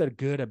 give us a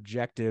good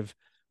objective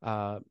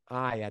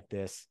eye at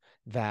this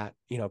that,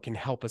 can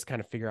help us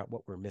kind of figure out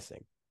what we're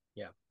missing.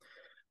 Yeah.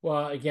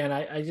 Well, again,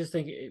 I just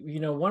think,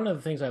 one of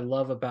the things I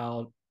love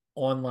about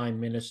online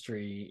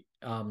ministry,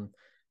 and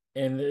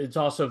it's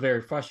also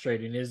very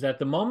frustrating, is that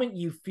the moment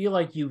you feel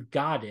like you've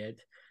got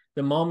it,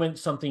 the moment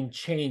something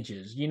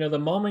changes, the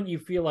moment you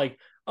feel like,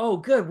 oh,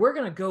 good, we're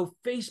going to go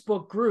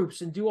Facebook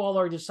groups and do all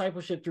our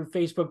discipleship through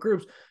Facebook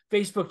groups,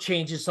 Facebook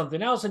changes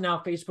something else. And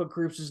now Facebook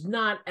groups is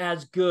not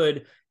as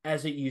good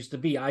as it used to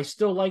be. I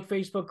still like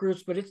Facebook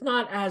groups, but it's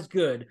not as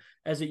good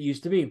as it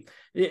used to be.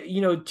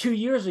 2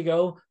 years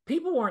ago,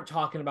 people weren't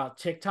talking about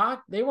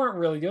TikTok. They weren't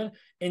really doing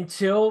it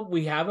until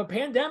we have a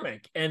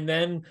pandemic. And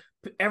then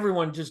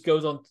everyone just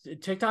goes on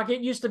TikTok.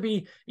 It used to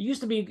be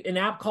an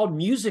app called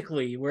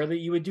Musical.ly where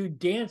you would do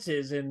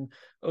dances and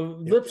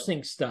lip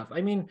sync stuff.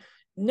 I mean,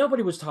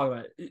 nobody was talking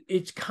about it.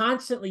 It's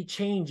constantly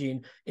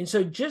changing. And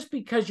so just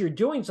because you're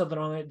doing something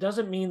on it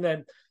doesn't mean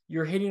that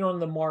you're hitting on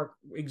the mark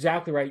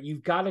exactly right.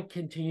 You've got to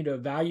continue to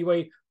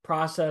evaluate,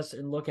 process,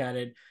 and look at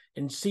it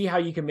and see how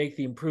you can make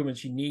the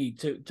improvements you need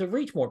to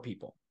reach more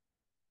people.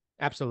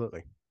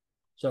 Absolutely.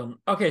 So,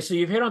 okay, so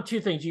you've hit on two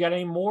things. You got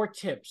any more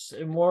tips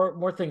and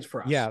more things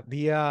for us? Yeah.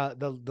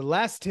 The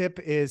last tip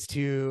is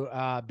to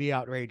be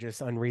outrageous,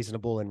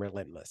 unreasonable, and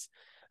relentless.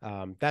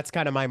 That's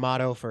kind of my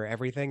motto for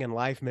everything in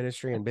life,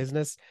 ministry, and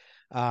business.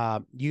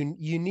 You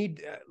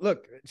need,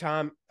 look,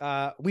 Tom,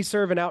 we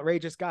serve an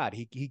outrageous God.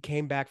 He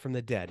came back from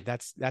the dead.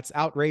 That's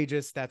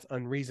outrageous. That's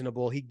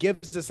unreasonable. He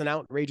gives us an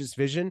outrageous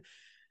vision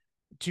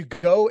to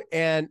go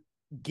and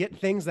get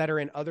things that are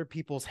in other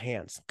people's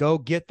hands. Go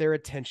get their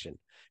attention.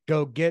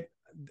 Go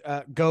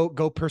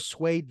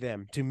persuade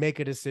them to make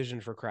a decision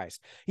for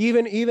Christ.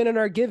 Even in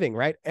our giving,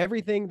 right?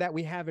 Everything that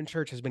we have in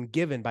church has been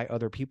given by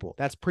other people.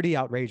 That's pretty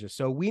outrageous.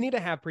 So we need to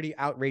have pretty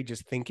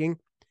outrageous thinking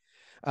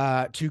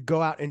to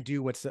go out and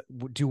do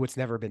what's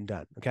never been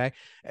done. Okay.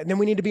 And then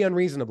we need to be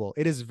unreasonable.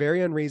 It is very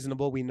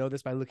unreasonable. We know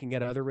this by looking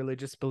at other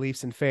religious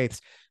beliefs and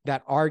faiths,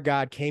 that our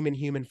God came in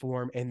human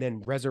form and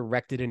then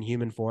resurrected in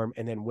human form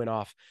and then went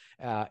off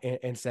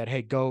and said,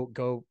 hey,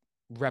 go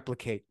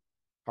replicate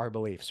our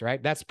beliefs,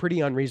 right? That's pretty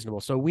unreasonable.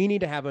 So we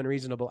need to have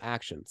unreasonable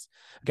actions.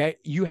 Okay.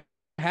 You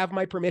have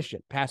my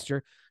permission,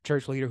 pastor,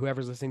 church leader,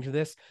 whoever's listening to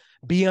this,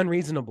 be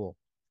unreasonable.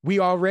 We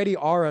already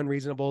are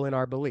unreasonable in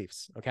our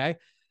beliefs. Okay.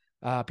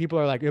 People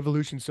are like,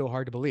 evolution's so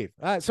hard to believe.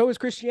 So is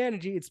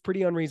Christianity. It's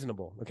pretty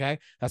unreasonable. Okay.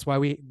 That's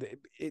why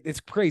it's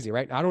crazy,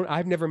 right?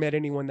 I've never met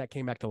anyone that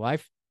came back to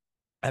life.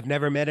 I've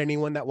never met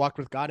anyone that walked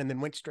with God and then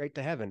went straight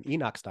to heaven,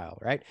 Enoch style,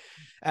 right?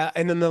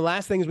 And then the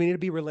last thing is we need to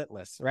be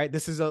relentless, right?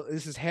 This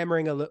is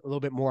hammering a little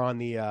bit more on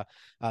the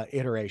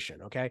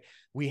iteration, okay?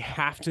 We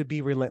have to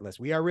be relentless.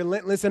 We are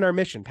relentless in our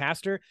mission.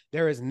 Pastor,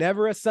 there is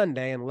never a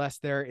Sunday unless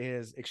there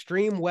is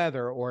extreme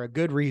weather or a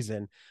good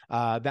reason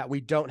that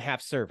we don't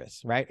have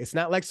service, right? It's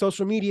not like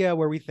social media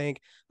where we think,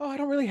 oh, I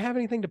don't really have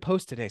anything to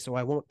post today, so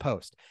I won't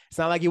post. It's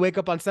not like you wake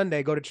up on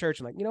Sunday, go to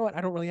church and like, you know what?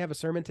 I don't really have a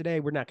sermon today.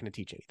 We're not going to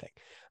teach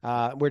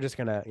anything. We're just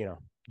going to,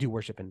 do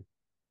worship and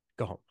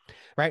go home,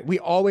 right? We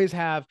always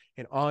have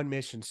an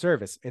on-mission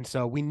service. And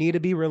so we need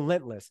to be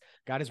relentless.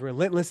 God is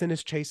relentless in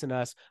his chasing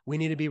us. We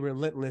need to be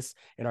relentless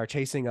in our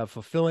chasing of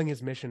fulfilling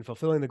his mission,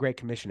 fulfilling the Great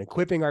Commission,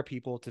 equipping our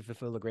people to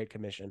fulfill the Great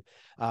Commission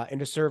and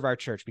to serve our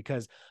church,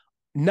 because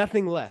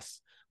nothing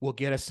less will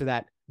get us to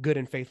that good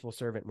and faithful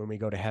servant when we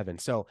go to heaven.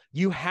 So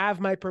you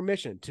have my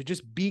permission to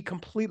just be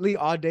completely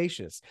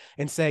audacious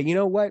and say, you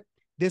know what?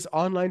 This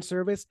online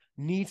service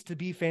needs to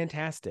be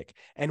fantastic.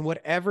 And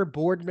whatever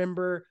board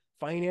member,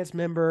 finance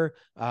member,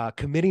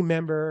 committee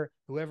member,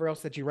 whoever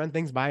else that you run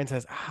things by and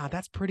says,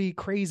 that's pretty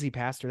crazy,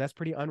 pastor. That's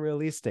pretty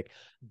unrealistic.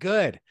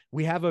 Good.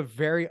 We have a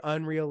very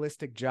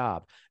unrealistic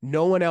job.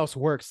 No one else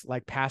works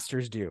like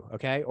pastors do.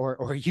 Okay.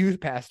 Or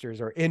youth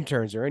pastors or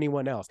interns or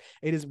anyone else.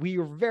 We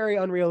are very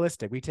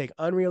unrealistic. We take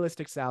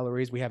unrealistic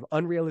salaries. We have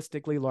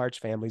unrealistically large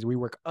families. We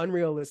work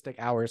unrealistic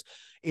hours.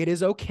 It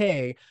is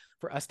okay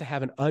for us to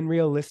have an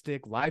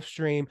unrealistic live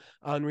stream,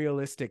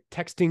 unrealistic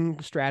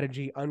texting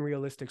strategy,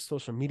 unrealistic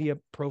social media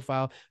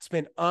profile,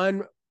 spend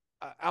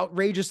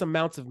outrageous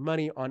amounts of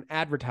money on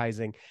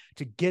advertising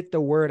to get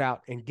the word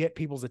out and get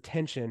people's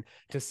attention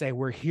to say,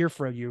 we're here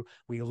for you.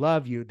 We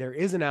love you. There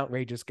is an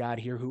outrageous God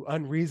here who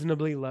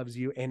unreasonably loves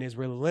you and is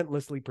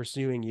relentlessly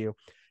pursuing you.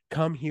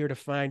 Come here to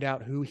find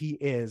out who he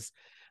is.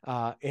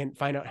 And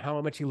find out how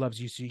much he loves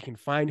you so you can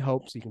find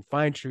hope, so you can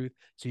find truth,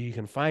 so you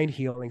can find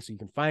healing, so you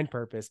can find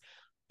purpose.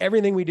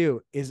 Everything we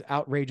do is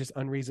outrageous,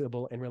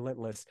 unreasonable, and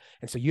relentless.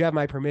 And so you have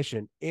my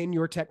permission in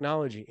your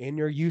technology, in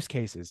your use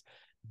cases,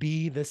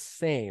 be the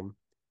same,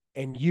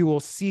 and you will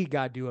see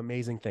God do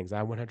amazing things.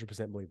 I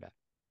 100% believe that.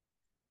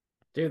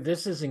 Dude,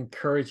 this is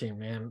encouraging,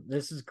 man.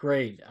 This is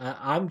great.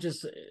 I'm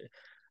just,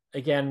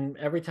 again,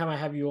 every time I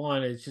have you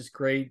on, it's just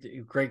great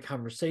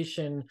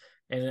conversation.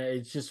 And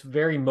it's just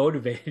very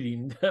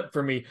motivating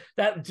for me.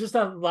 That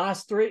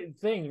last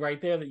thing right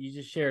there that you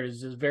just shared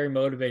is just very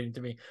motivating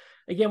to me.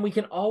 Again, we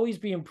can always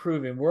be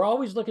improving. We're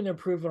always looking to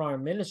improve in our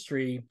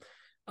ministry.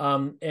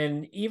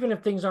 And even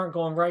if things aren't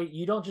going right,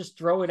 you don't just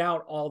throw it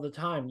out all the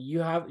time.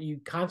 You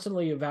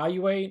constantly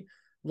evaluate,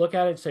 look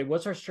at it, say,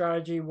 what's our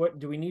strategy? What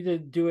do we need to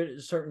do it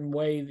a certain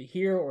way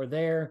here or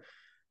there?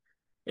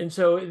 And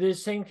so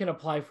this same can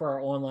apply for our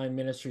online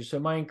ministry. So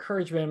my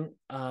encouragement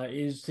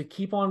is to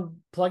keep on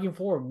plugging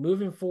forward,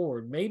 moving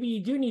forward. Maybe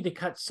you do need to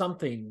cut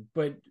something,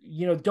 but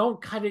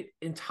don't cut it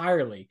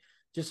entirely.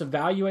 Just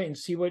evaluate and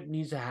see what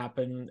needs to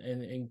happen,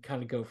 and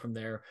kind of go from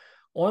there.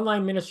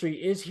 Online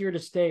ministry is here to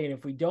stay, and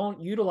if we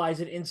don't utilize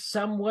it in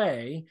some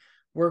way,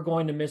 we're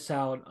going to miss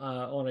out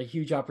on a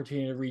huge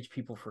opportunity to reach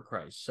people for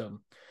Christ. So,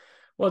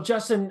 well,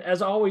 Justin,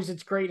 as always,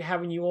 it's great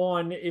having you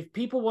on. If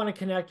people want to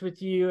connect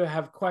with you,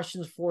 have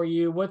questions for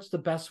you, what's the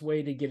best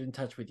way to get in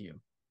touch with you?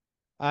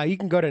 You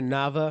can go to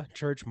Nava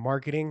Church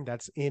Marketing.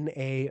 That's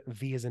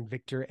NAV as in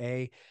Victor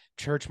A,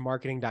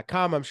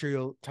 churchmarketing.com. I'm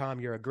sure Tom,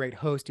 you're a great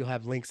host. You'll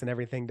have links and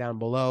everything down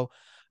below.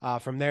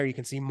 From there, you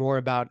can see more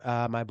about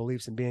my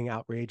beliefs in being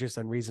outrageous,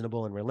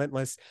 unreasonable, and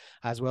relentless,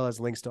 as well as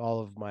links to all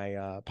of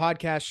my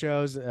podcast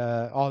shows,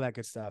 all that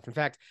good stuff. In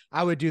fact,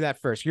 I would do that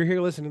first. You're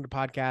here listening to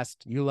podcasts.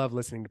 You love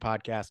listening to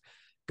podcasts.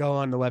 Go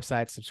on the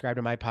website, subscribe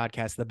to my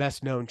podcast, The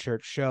Best Known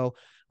Church Show,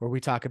 where we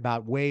talk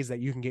about ways that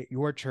you can get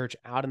your church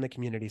out in the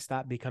community,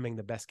 stop becoming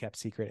the best kept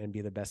secret, and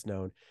be the best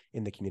known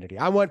in the community.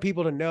 I want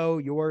people to know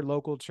your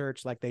local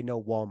church like they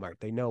know Walmart.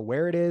 They know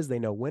where it is. They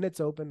know when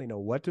it's open. They know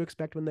what to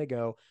expect when they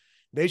go.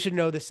 They should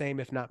know the same,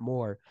 if not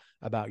more,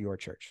 about your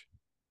church.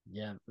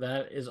 Yeah,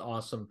 that is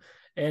awesome.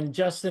 And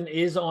Justin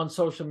is on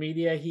social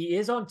media. He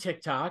is on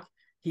TikTok.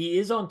 He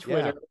is on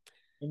Twitter.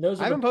 Yeah. And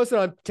those I haven't posted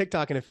on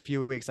TikTok in a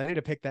few weeks. I need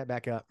to pick that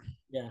back up.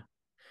 Yeah.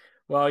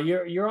 Well,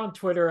 you're on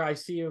Twitter. I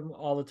see him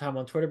all the time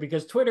on Twitter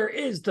because Twitter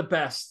is the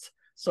best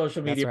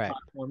social media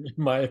platform,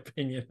 in my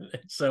opinion.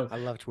 So I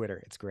love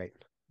Twitter. It's great.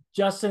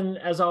 Justin,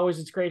 as always,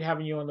 it's great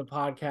having you on the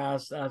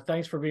podcast.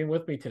 Thanks for being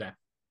with me today.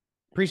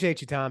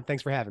 Appreciate you, Tom.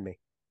 Thanks for having me.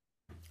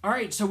 All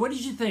right. So what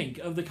did you think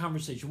of the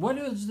conversation? What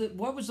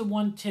was the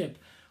one tip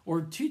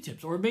or two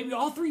tips or maybe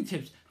all three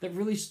tips that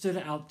really stood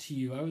out to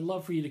you? I would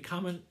love for you to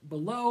comment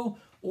below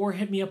or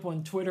hit me up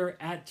on Twitter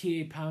at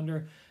TA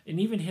Pounder, and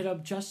even hit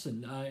up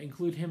Justin.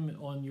 Include him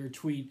on your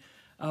tweet.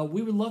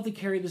 We would love to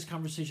carry this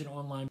conversation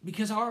online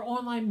because our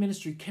online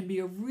ministry can be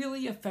a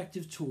really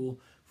effective tool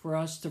for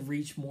us to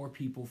reach more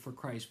people for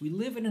Christ. We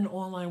live in an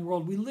online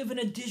world. We live in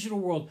a digital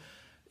world.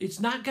 It's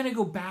not going to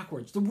go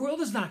backwards. The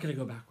world is not going to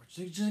go backwards.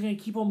 It's just going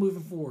to keep on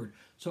moving forward.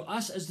 So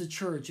us as the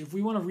church, if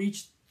we want to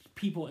reach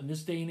people in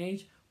this day and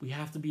age, we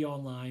have to be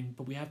online,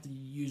 but we have to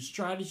use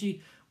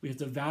strategy. We have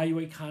to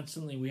evaluate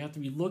constantly. We have to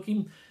be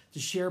looking to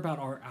share about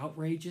our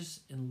outrageous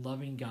and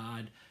loving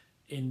God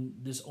in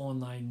this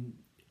online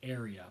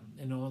area,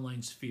 in the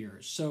online sphere.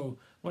 So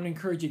I want to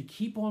encourage you to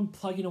keep on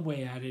plugging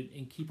away at it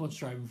and keep on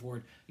striving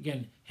forward.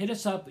 Again, hit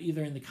us up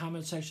either in the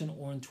comment section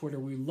or on Twitter.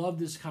 We love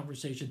this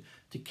conversation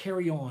to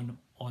carry on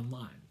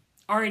online.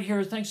 All right,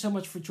 heroes, thanks so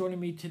much for joining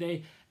me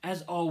today.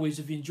 As always,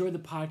 if you enjoyed the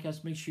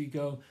podcast, make sure you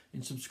go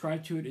and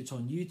subscribe to it. It's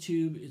on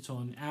YouTube, it's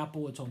on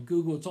Apple, it's on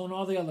Google, it's on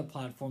all the other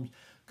platforms.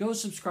 Go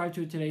subscribe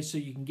to it today so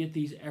you can get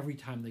these every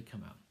time they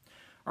come out.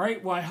 All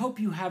right, well, I hope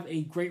you have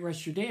a great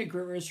rest of your day, a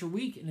great rest of your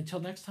week, and until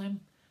next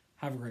time,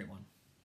 have a great one.